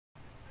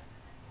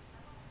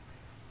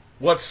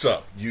What's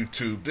up,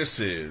 YouTube? This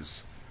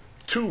is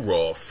Too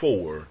Raw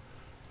for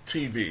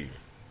TV.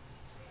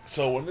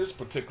 So in this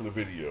particular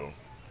video,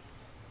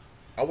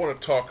 I want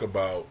to talk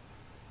about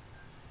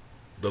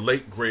the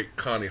late, great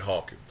Connie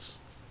Hawkins.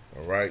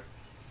 All right?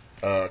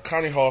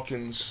 Connie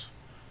Hawkins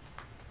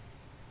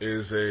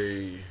is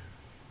a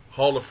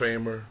Hall of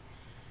Famer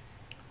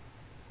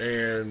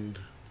and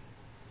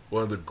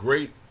one of the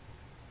great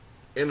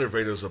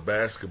innovators of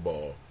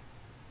basketball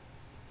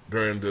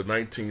during the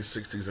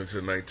 1960s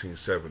into the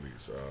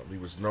 1970s. He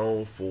was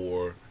known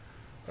for,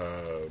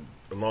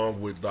 along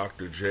with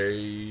Dr.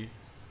 J,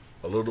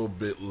 a little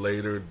bit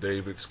later,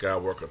 David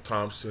Skywalker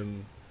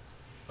Thompson.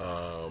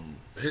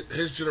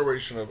 His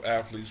generation of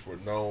athletes were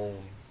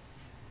known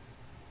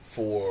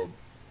for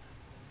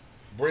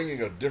bringing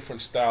a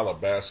different style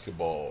of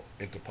basketball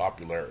into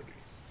popularity.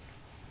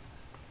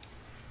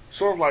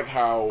 Sort of like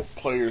how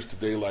players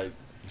today like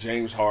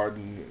James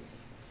Harden,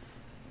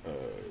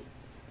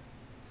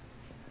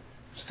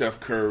 Steph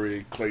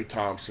Curry, Klay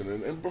Thompson,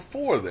 and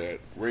before that,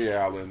 Ray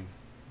Allen,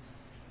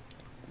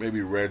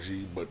 maybe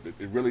Reggie, but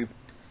it really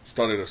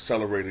started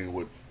accelerating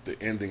with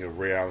the ending of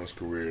Ray Allen's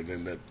career, and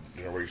then that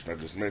generation I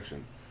just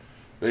mentioned.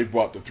 They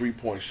brought the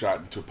three-point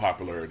shot into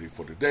popularity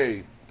for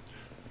today.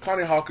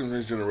 Connie Hawkins'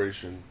 his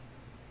generation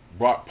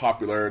brought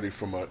popularity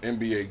from an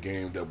NBA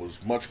game that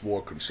was much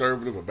more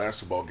conservative, a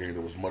basketball game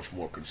that was much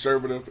more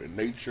conservative in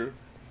nature,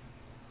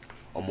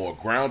 a more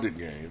grounded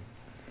game.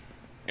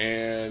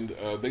 And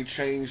they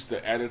changed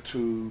the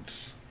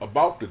attitudes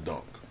about the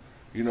dunk.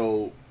 You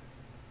know,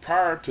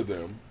 prior to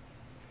them,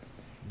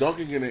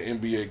 dunking in an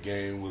NBA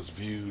game was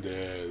viewed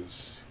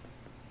as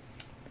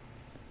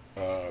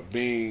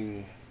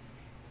being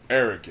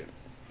arrogant,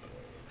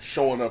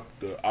 showing up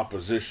the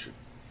opposition,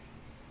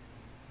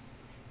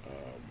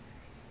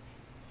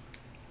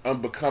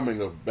 unbecoming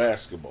of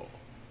basketball.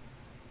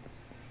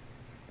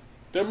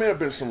 There may have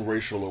been some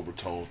racial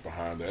overtones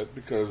behind that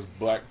because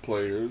black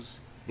players,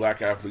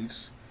 black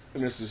athletes,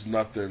 and this is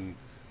nothing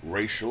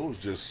racial,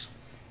 it's just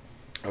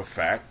a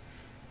fact,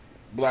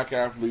 black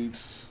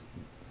athletes,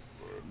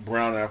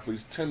 brown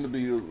athletes tend to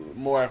be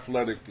more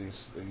athletic in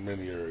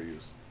many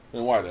areas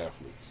than white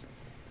athletes.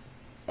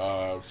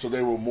 So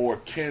they were more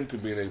akin to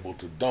being able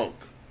to dunk.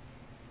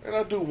 And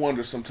I do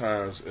wonder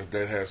sometimes if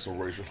that has some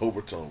racial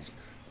overtones,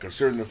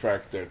 considering the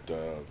fact that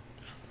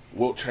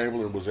Wilt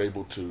Chamberlain was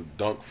able to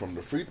dunk from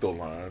the free throw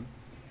line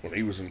when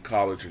he was in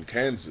college in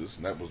Kansas,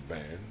 and that was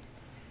banned.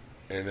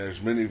 And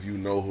as many of you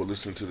know who are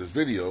listening to this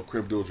video, Kareem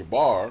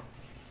Abdul-Jabbar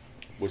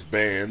was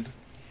banned.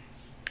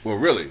 Well,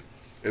 really,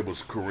 it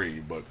was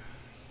Kareem, but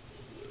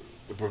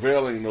the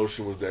prevailing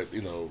notion was that,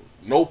 you know,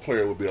 no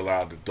player would be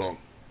allowed to dunk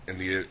in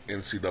the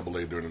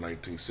NCAA during the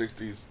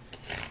 1960s.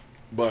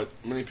 But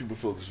many people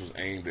feel this was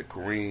aimed at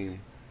Kareem,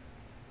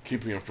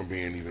 keeping him from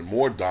being even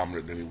more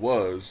dominant than he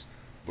was.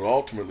 But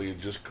ultimately, it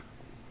just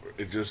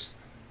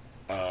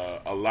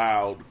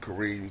allowed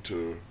Kareem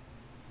to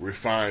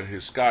refine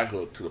his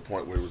skyhook to the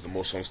point where it was the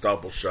most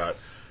unstoppable shot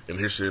in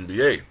history of the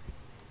NBA.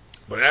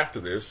 But after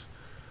this,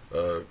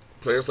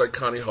 players like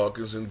Connie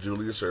Hawkins and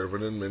Julius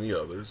Erving and many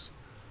others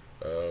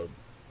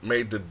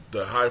made the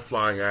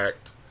high-flying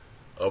act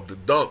of the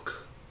dunk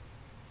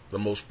the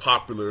most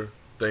popular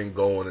thing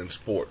going in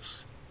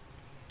sports.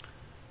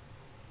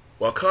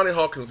 While Connie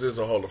Hawkins is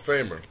a Hall of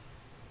Famer,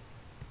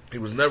 he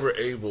was never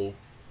able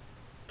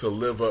to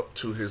live up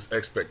to his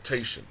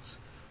expectations.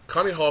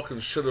 Connie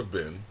Hawkins should have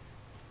been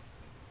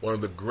one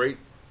of the great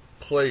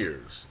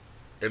players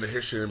in the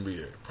history of the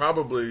NBA.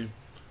 Probably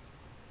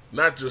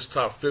not just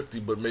top 50,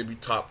 but maybe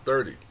top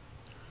 30.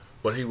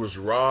 But he was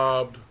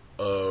robbed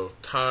of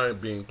time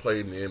being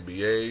played in the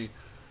NBA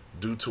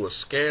due to a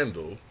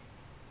scandal,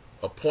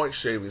 a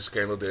point-shaving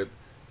scandal that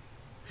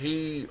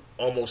he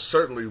almost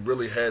certainly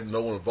really had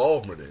no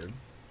involvement in.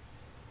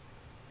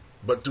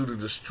 But due to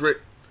the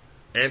strict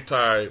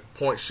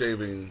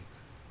anti-point-shaving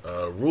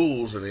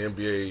rules in the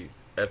NBA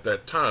at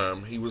that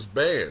time, he was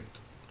banned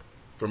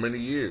for many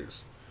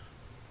years.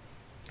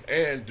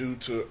 And due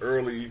to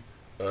early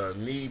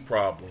knee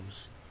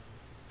problems,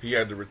 he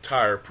had to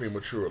retire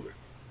prematurely.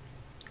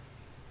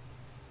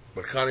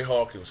 But Connie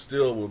Hawkins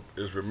still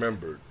is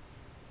remembered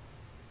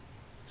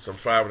some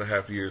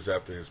 5.5 years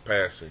after his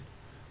passing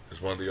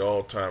as one of the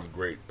all-time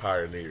great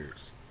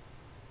pioneers,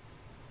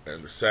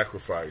 and the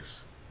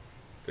sacrifice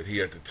that he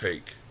had to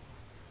take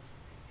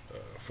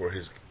for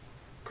his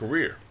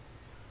career.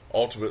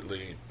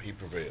 Ultimately, he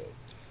prevailed.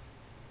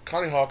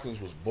 Connie Hawkins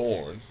was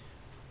born,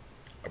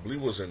 I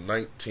believe it was in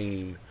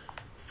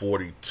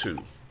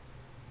 1942.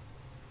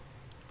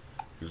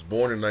 He was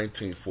born in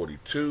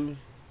 1942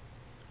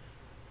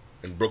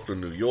 in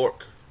Brooklyn, New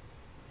York.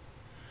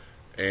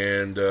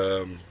 And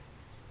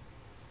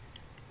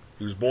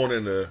he was born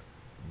in the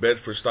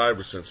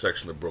Bedford-Stuyvesant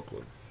section of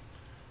Brooklyn.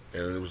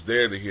 And it was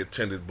there that he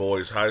attended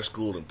boys' high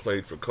school and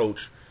played for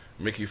Coach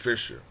Mickey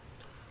Fisher.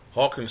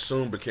 Hawkins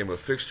soon became a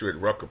fixture at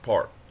Rucker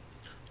Park,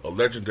 a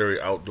legendary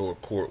outdoor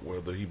court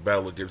where he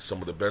battled against some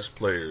of the best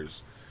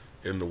players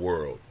in the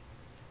world.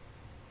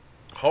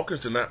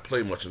 Hawkins did not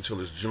play much until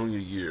his junior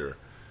year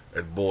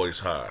at Boys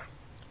High.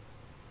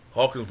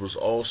 Hawkins was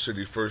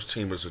all-city first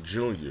team as a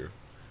junior,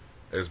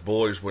 as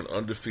boys went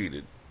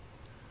undefeated,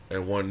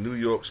 and won New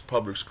York's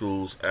Public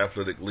Schools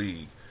Athletic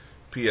League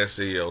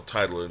PSAL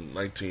title in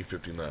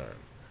 1959.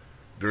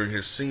 During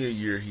his senior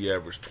year, he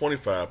averaged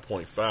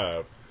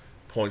 25.5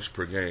 points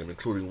per game,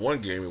 including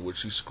one game in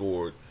which he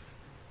scored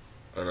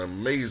an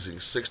amazing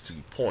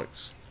 60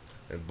 points.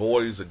 And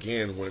boys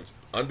again went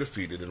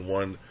undefeated and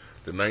won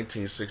the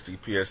 1960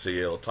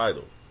 PSAL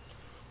title.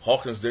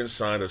 Hawkins then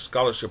signed a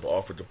scholarship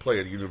offer to play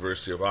at the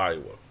University of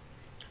Iowa.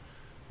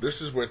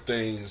 This is where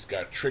things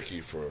got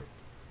tricky for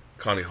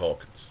Connie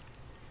Hawkins.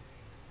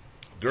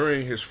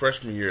 During his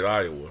freshman year at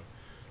Iowa,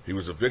 he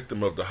was a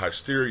victim of the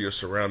hysteria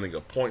surrounding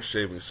a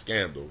point-shaving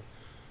scandal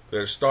that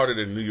had started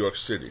in New York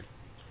City.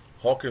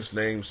 Hawkins'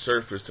 name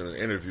surfaced in an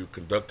interview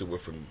conducted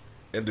with an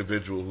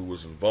individual who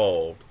was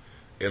involved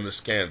in the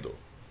scandal.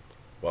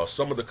 While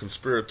some of the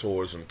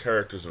conspirators and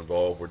characters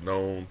involved were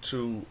known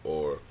to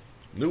or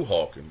knew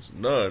Hawkins,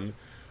 none,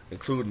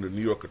 including the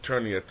New York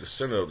attorney at the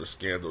center of the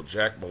scandal,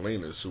 Jack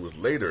Molinas, who was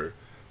later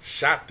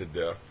shot to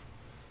death,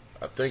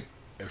 I think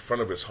in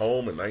front of his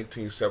home in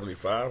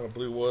 1975, I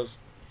believe it was,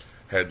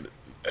 had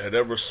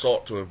ever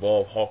sought to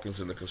involve Hawkins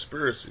in the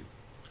conspiracy.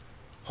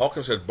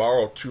 Hawkins had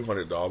borrowed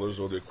 $200,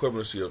 or the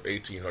equivalency of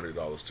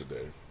 $1,800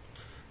 today,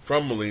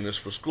 from Molinas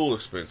for school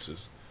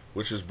expenses,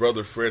 which his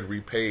brother Fred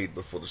repaid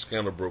before the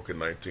scandal broke in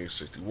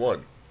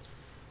 1961.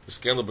 The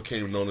scandal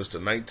became known as the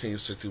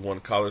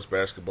 1961 college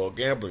basketball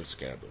gambling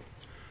scandal,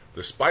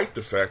 despite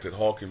the fact that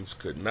Hawkins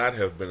could not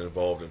have been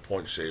involved in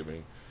point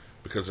shaving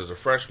because as a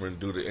freshman,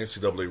 due to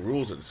NCAA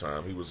rules at the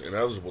time, he was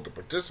ineligible to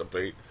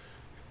participate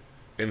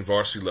in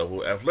varsity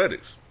level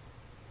athletics.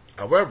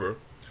 However,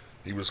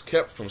 he was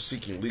kept from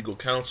seeking legal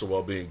counsel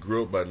while being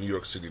grilled by New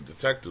York City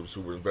detectives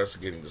who were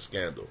investigating the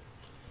scandal.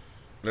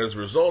 And as a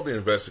result of the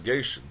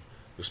investigation,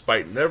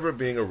 despite never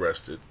being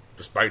arrested,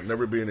 despite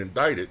never being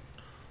indicted,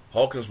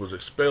 Hawkins was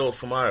expelled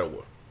from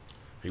Iowa.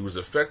 He was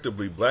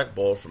effectively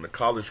blackballed from the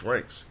college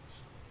ranks.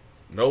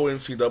 No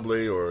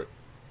NCAA or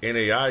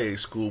NAIA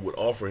school would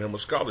offer him a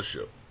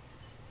scholarship.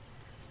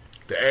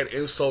 To add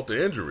insult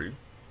to injury,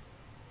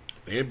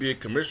 the NBA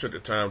commissioner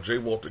at the time, J.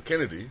 Walter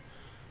Kennedy,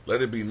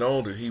 let it be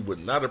known that he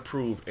would not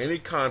approve any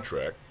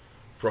contract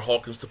for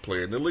Hawkins to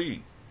play in the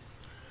league.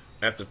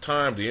 At the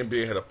time, the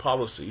NBA had a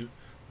policy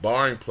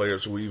barring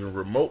players who were even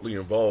remotely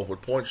involved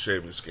with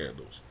point-shaving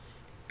scandals.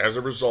 As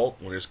a result,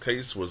 when his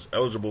class was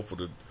eligible for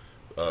the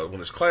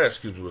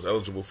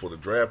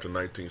draft in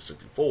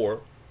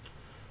 1964,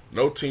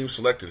 no team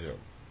selected him.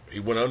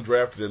 He went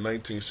undrafted in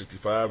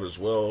 1965 as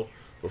well,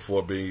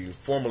 before being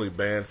formally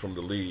banned from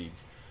the league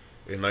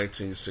in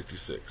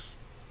 1966.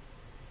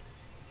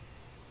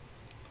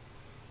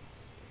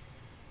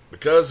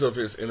 Because of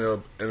his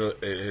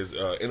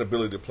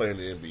inability to play in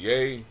the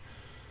NBA,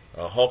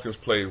 Hawkins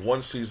played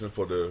one season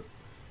for the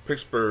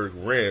Pittsburgh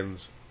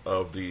Wrens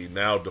of the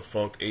now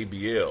defunct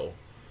ABL,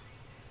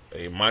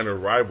 a minor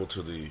rival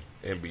to the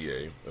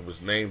NBA, and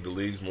was named the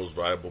league's most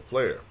valuable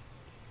player.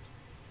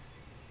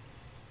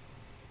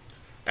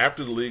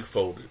 After the league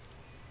folded,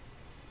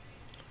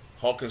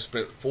 Hawkins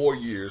spent 4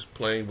 years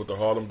playing with the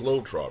Harlem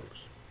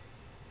Globetrotters.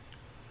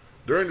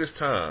 During this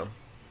time,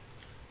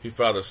 he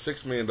filed a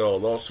 $6 million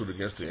lawsuit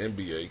against the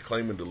NBA,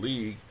 claiming the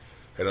league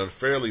had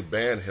unfairly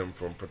banned him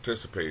from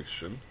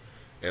participation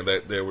and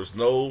that there was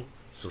no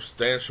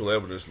substantial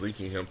evidence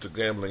linking him to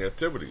gambling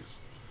activities.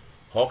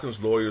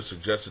 Hawkins' lawyers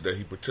suggested that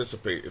he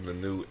participate in the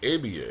new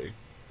ABA,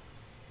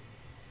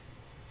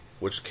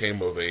 which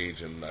came of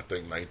age in, I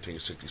think,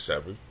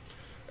 1967,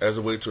 as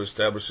a way to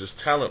establish his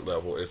talent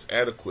level as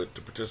adequate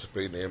to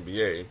participate in the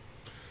NBA,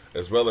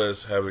 as well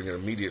as having an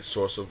immediate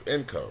source of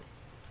income.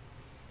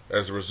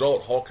 As a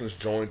result, Hawkins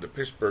joined the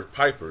Pittsburgh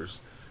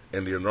Pipers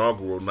in the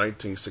inaugural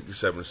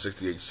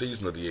 1967-68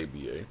 season of the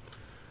ABA,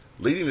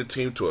 leading the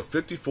team to a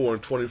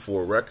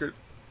 54-24 record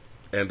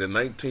and the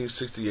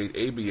 1968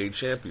 ABA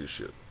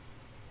championship.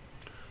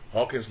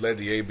 Hawkins led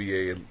the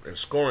ABA in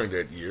scoring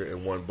that year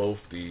and won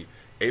both the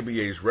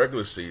ABA's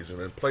regular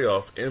season and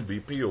playoff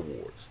MVP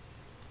awards.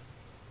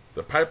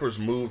 The Pipers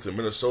moved to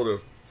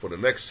Minnesota for the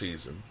next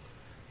season,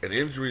 and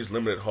injuries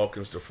limited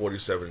Hawkins to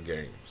 47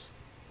 games.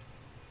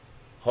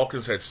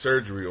 Hawkins had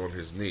surgery on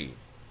his knee.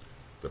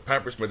 The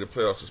Pipers made the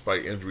playoffs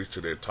despite injuries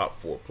to their top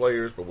 4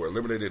 players, but were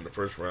eliminated in the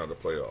first round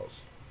of the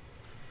playoffs.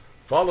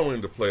 Following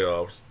the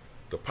playoffs,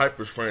 the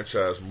Pipers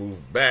franchise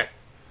moved back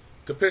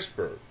to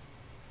Pittsburgh.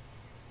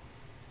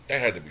 That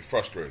had to be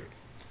frustrating.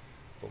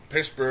 From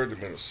Pittsburgh to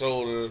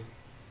Minnesota,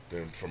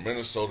 then from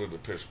Minnesota to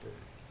Pittsburgh.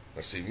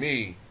 Now see,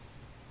 me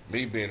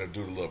being a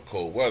dude who loved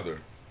cold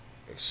weather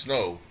and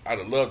snow, I'd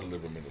have loved to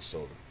live in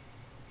Minnesota.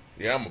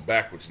 Yeah, I'm a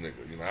backwards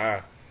nigga. You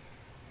know,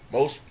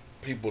 most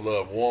people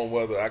love warm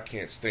weather. I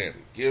can't stand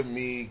it. Give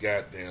me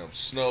goddamn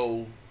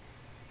snow.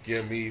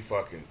 Give me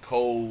fucking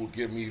cold.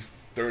 Give me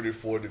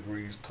 34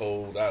 degrees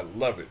cold. I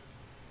love it.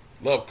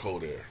 Love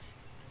cold air.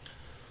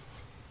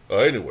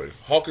 Anyway,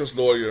 Hawkins'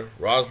 lawyer,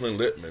 Rosalind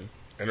Littman,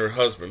 and her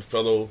husband,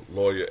 fellow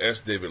lawyer S.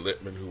 David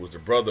Littman, who was the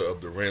brother of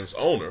the Wrens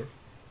owner,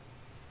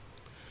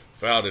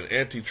 filed an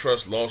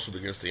antitrust lawsuit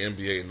against the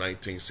NBA in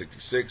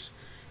 1966,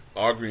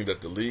 arguing that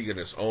the league and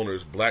its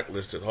owners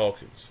blacklisted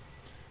Hawkins.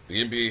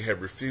 The NBA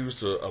had refused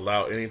to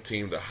allow any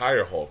team to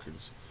hire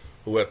Hawkins,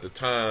 who at the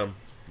time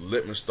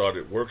Littman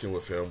started working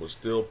with him was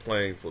still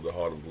playing for the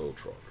Harlem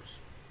Globetrotters.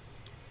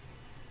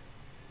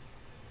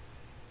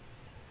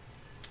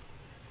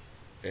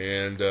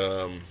 And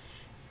the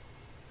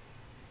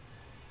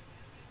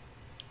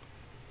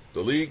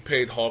league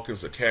paid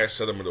Hawkins a cash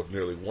settlement of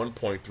nearly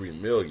 $1.3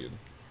 million,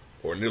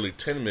 or nearly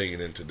 $10 million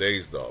in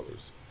today's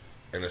dollars,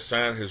 and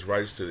assigned his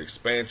rights to the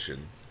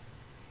expansion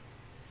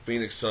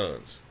Phoenix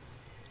Suns.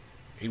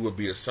 He would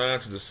be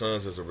assigned to the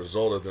Suns as a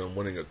result of them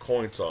winning a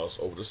coin toss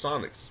over the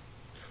Sonics.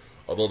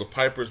 Although the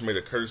Pipers made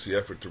a courtesy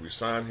effort to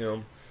re-sign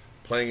him,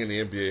 playing in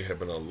the NBA had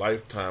been a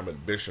lifetime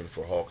ambition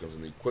for Hawkins,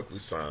 and he quickly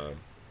signed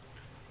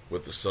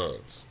with the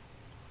Suns.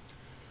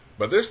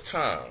 By this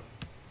time,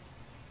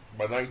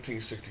 by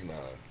 1969,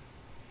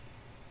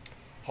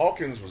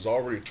 Hawkins was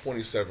already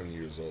 27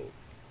 years old.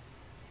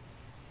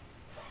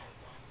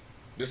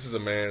 This is a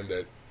man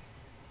that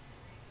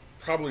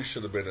probably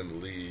should have been in the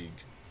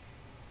league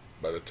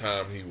by the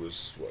time he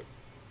was,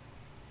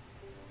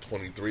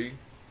 23?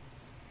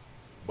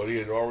 But he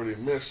had already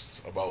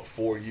missed about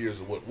 4 years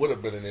of what would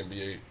have been an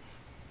NBA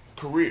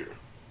career.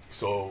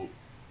 So,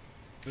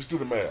 just do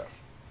the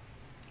math.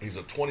 He's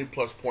a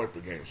 20-plus point per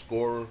game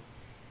scorer.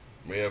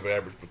 May have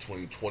averaged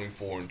between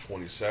 24 and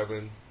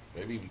 27,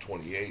 maybe even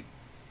 28,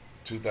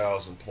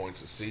 2,000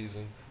 points a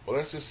season. Well,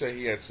 let's just say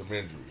he had some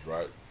injuries,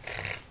 right?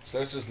 So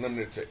let's just limit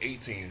it to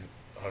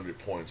 1,800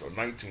 points or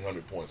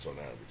 1,900 points on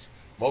average.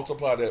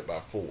 Multiply that by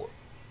 4.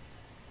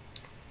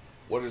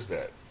 What is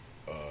that?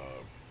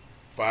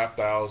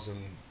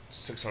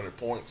 5,600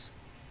 points.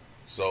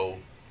 So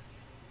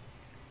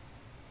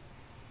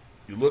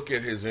you look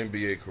at his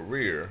NBA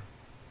career.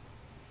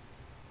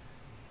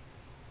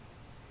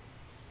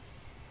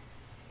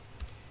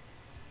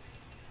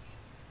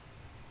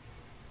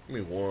 Give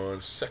me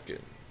 1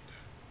 second.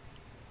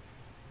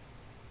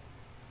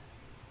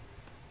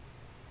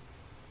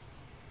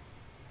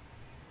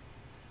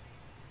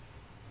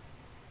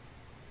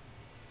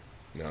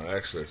 Now,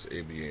 actually, that's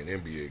ABA and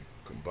NBA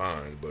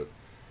combined, but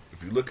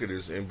if you look at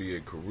his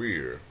NBA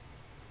career,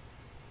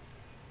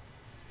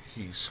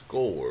 he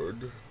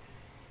scored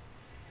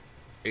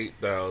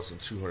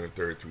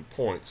 8,233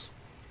 points.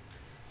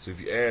 So if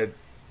you add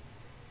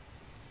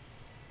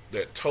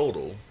that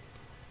total,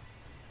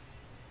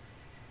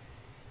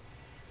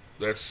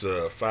 that's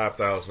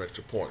 5,000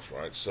 extra points,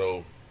 right?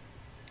 So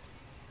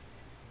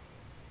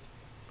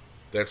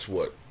that's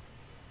what,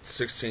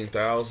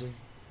 16,000?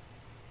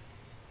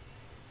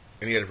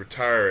 And he had to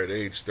retire at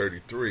age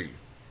 33.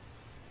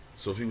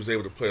 So if he was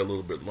able to play a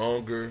little bit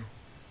longer,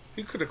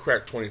 he could have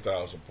cracked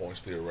 20,000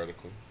 points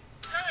theoretically.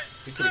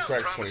 He could have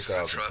cracked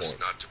 20,000 points.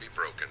 Not to be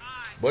broken.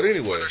 But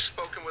anyway, whether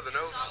spoken with an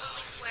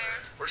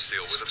oath or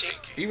sealed with a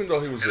pinky. Even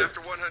though he was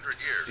after 100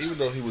 years, even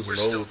though he was an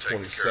old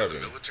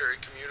 27. Military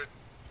community.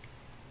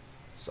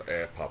 So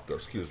ad popped up,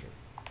 excuse me.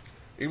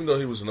 Even though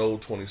he was an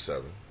old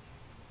 27,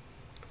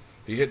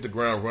 he hit the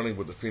ground running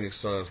with the Phoenix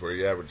Suns, where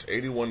he averaged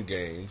 81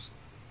 games.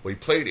 Well, he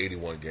played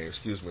 81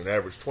 games, and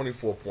averaged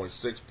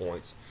 24.6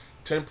 points,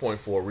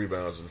 10.4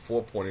 rebounds, and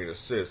 4.8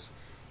 assists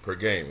per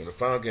game. In the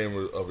final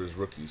game of his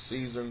rookie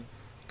season,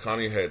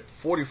 Connie had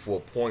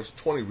 44 points,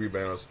 20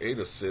 rebounds, 8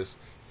 assists,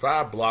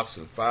 5 blocks,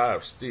 and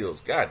 5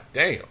 steals. God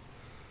damn.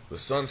 The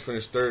Suns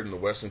finished third in the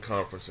Western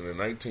Conference in the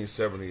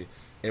 1970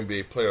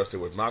 NBA playoffs. They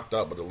were knocked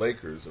out by the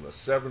Lakers in a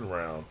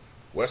 7-round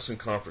Western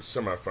Conference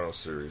semifinal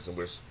series in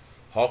which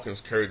Hawkins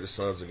carried the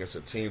Suns against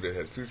a team that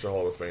had future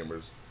Hall of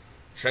Famers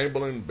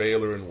Chamberlain,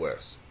 Baylor, and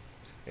West.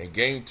 In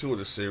Game 2 of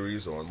the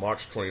series on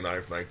March 29,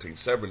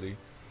 1970,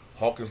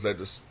 Hawkins led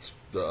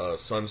the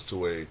Suns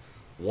to a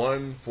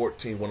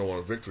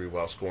 114-101 victory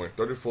while scoring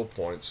 34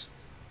 points,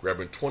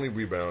 grabbing 20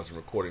 rebounds, and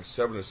recording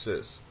 7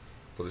 assists.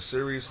 For the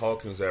series,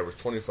 Hawkins averaged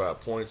 25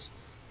 points,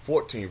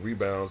 14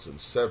 rebounds, and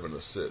 7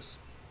 assists.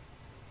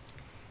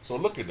 So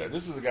look at that.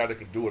 This is a guy that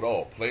could do it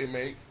all. Play,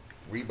 make,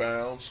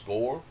 rebound,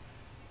 score.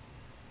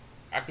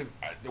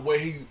 The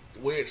way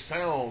it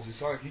sounds, it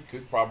sounds like he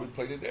could probably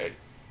play today.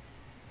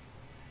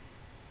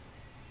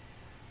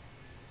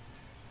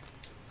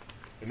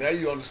 And now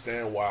you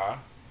understand why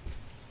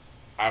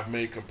I've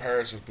made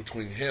comparisons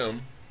between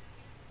him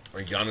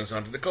and Giannis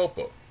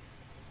Antetokounmpo.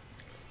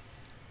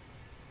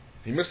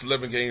 He missed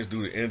 11 games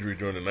due to injury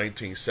during the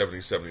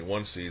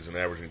 1970-71 season,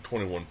 averaging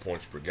 21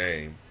 points per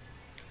game.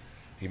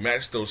 He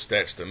matched those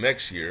stats the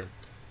next year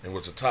and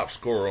was the top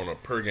scorer on a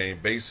per-game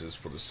basis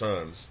for the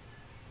Suns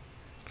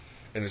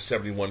in the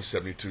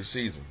 71-72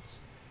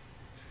 seasons.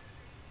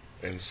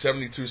 In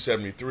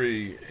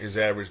 72-73, his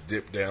average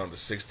dipped down to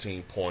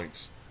 16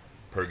 points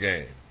per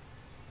game.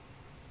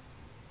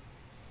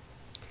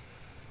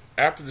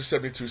 After the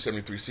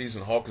 72-73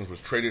 season, Hawkins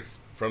was traded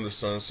from the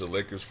Suns to the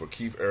Lakers for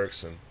Keith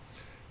Erickson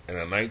and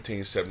a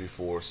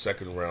 1974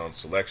 second-round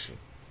selection.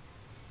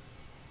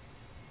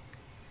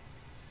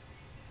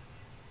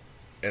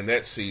 And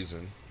that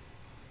season,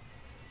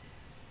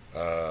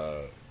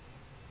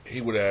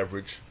 he would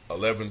average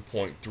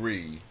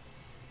 11.3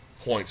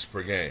 points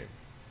per game.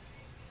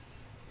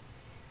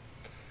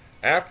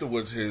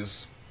 Afterwards,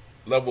 his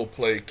level of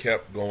play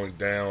kept going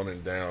down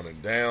and down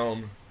and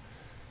down,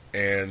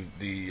 and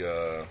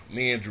the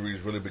knee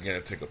injuries really began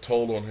to take a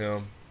toll on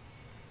him.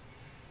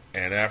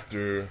 And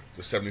after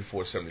the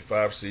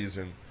 74-75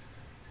 season,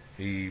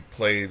 he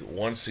played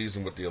one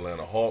season with the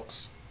Atlanta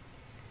Hawks,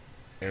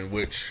 in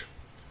which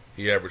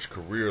he averaged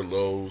career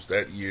lows.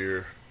 That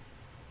year,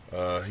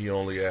 he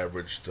only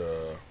averaged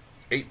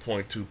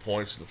 8.2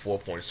 points and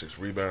 4.6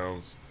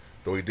 rebounds,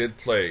 though he did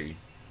play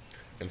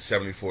in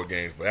 74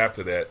 games. But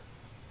after that,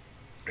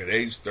 at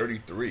age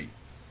 33,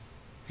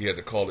 he had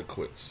to call it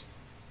quits.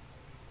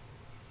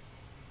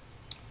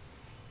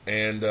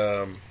 And,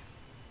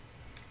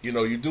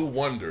 you do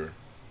wonder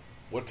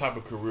what type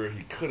of career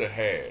he could have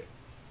had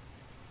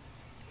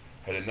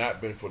it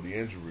not been for the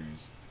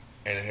injuries,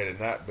 and had it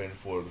not been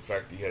for the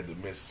fact that he had to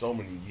miss so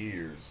many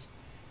years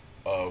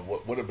of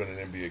what would have been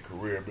an NBA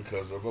career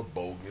because of a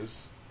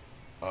bogus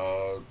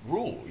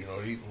rule.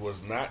 He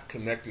was not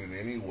connected in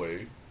any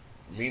way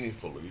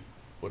meaningfully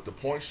with the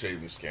point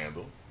shaving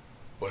scandal,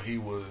 but he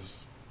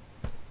was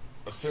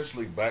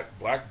essentially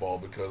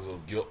blackballed because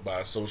of guilt by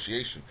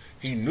association.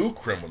 He knew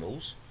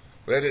criminals,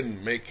 but that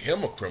didn't make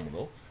him a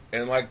criminal.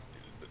 And like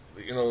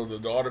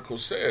the article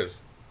says,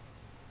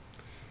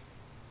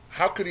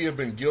 how could he have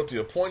been guilty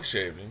of point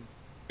shaving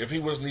if he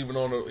wasn't even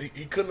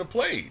he couldn't have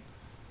played?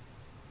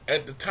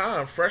 At the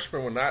time,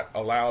 freshmen were not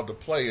allowed to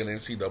play in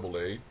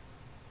NCAA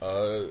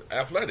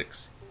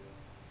athletics.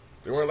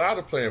 They were allowed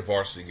to play in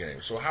varsity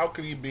games. So how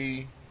could he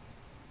be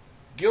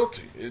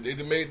guilty?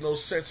 It made no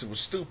sense. It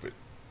was stupid.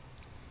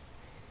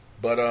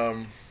 But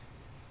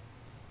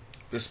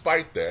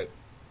despite that,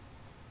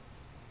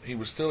 he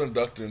was still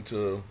inducted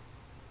into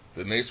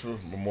the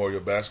Naismith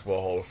Memorial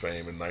Basketball Hall of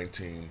Fame in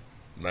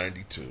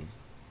 1992.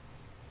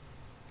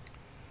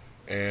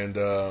 And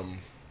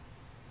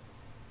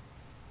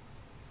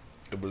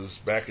it was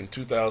back in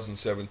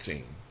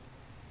 2017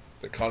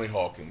 that Connie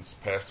Hawkins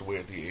passed away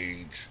at the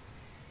age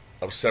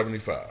of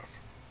 75.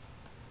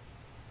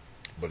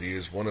 But he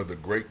is one of the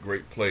great,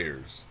 great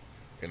players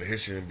in the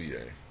history of the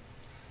NBA.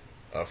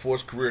 For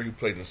his career, he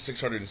played in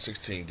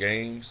 616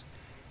 games,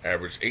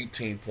 averaged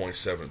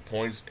 18.7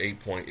 points,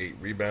 8.8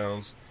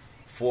 rebounds,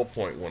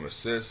 4.1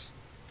 assists.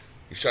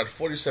 He shot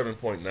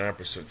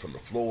 47.9% from the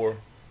floor,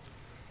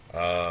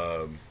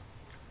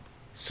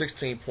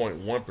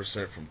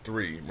 16.1% from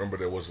three. Remember,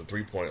 there was a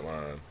three-point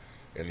line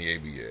in the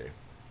ABA.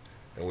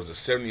 And was a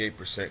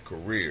 78%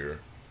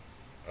 career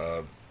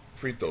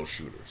free throw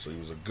shooter. So he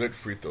was a good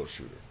free throw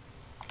shooter.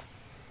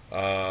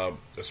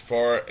 As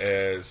far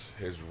as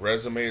his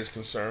resume is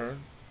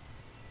concerned,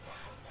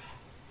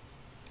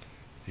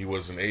 he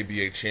was an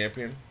ABA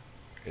champion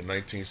in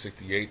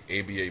 1968,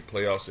 ABA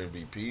playoffs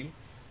MVP,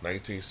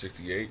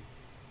 1968.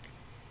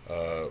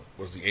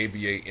 Was the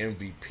ABA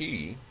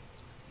MVP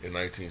in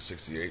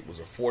 1968, was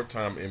a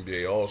four-time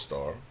NBA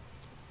All-Star,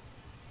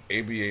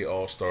 ABA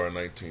All-Star in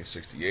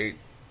 1968,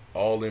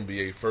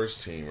 All-NBA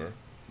First Teamer,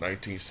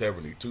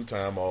 1970,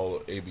 two-time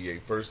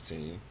All-ABA First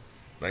Team,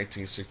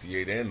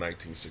 1968 and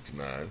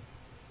 1969.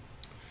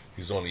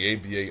 He's on the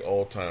ABA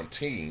All-Time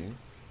Team.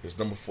 His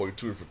number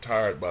 42 is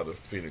retired by the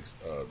Phoenix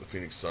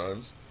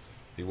Suns.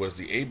 He was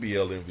the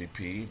ABL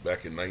MVP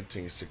back in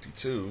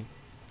 1962,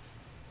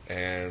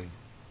 and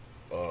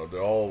the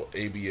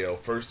All-ABL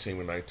First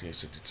Team in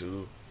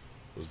 1962,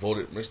 was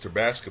voted Mr.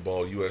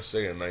 Basketball USA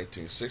in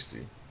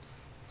 1960,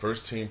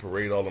 First Team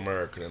Parade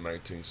All-American in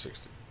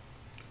 1960.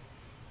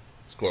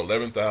 Scored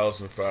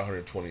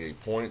 11,528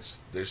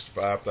 points, dished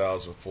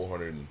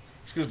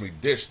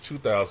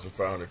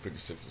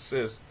 2,556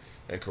 assists,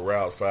 and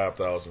corralled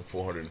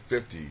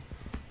 5,450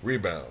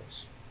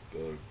 rebounds.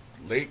 The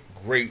late,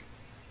 great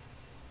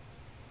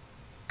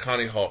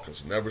Connie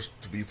Hawkins, never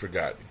to be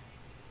forgotten.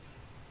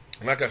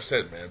 And like I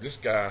said, man, this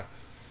guy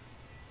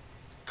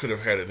could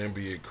have had an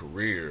NBA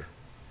career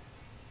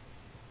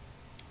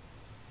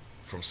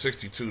from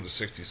 62 to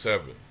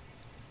 67.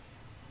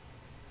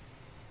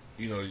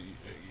 You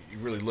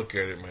really look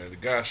at it, man. The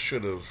guy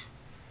should have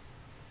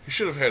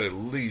had at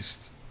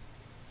least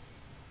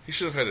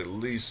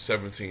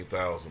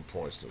 17,000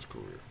 points in his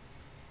career,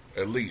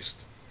 at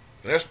least.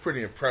 And that's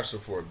pretty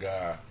impressive for a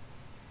guy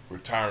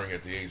retiring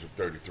at the age of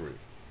 33.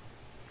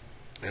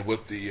 And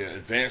with the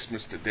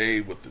advancements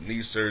today, with the knee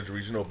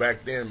surgeries,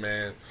 back then,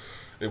 man,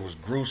 it was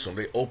gruesome.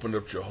 They opened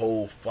up your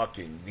whole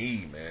fucking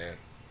knee, man.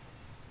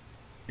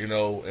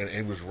 And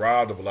he was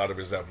robbed of a lot of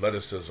his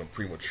athleticism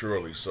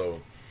prematurely.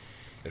 So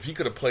if he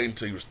could have played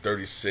until he was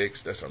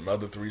 36, that's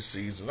another 3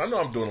 seasons. I know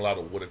I'm doing a lot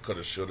of woulda,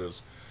 coulda,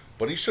 shouldas,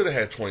 but he should have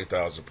had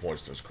 20,000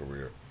 points in his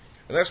career.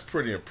 And that's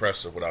pretty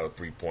impressive without a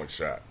 3-point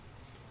shot.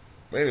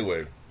 But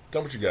anyway,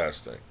 tell me what you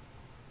guys think.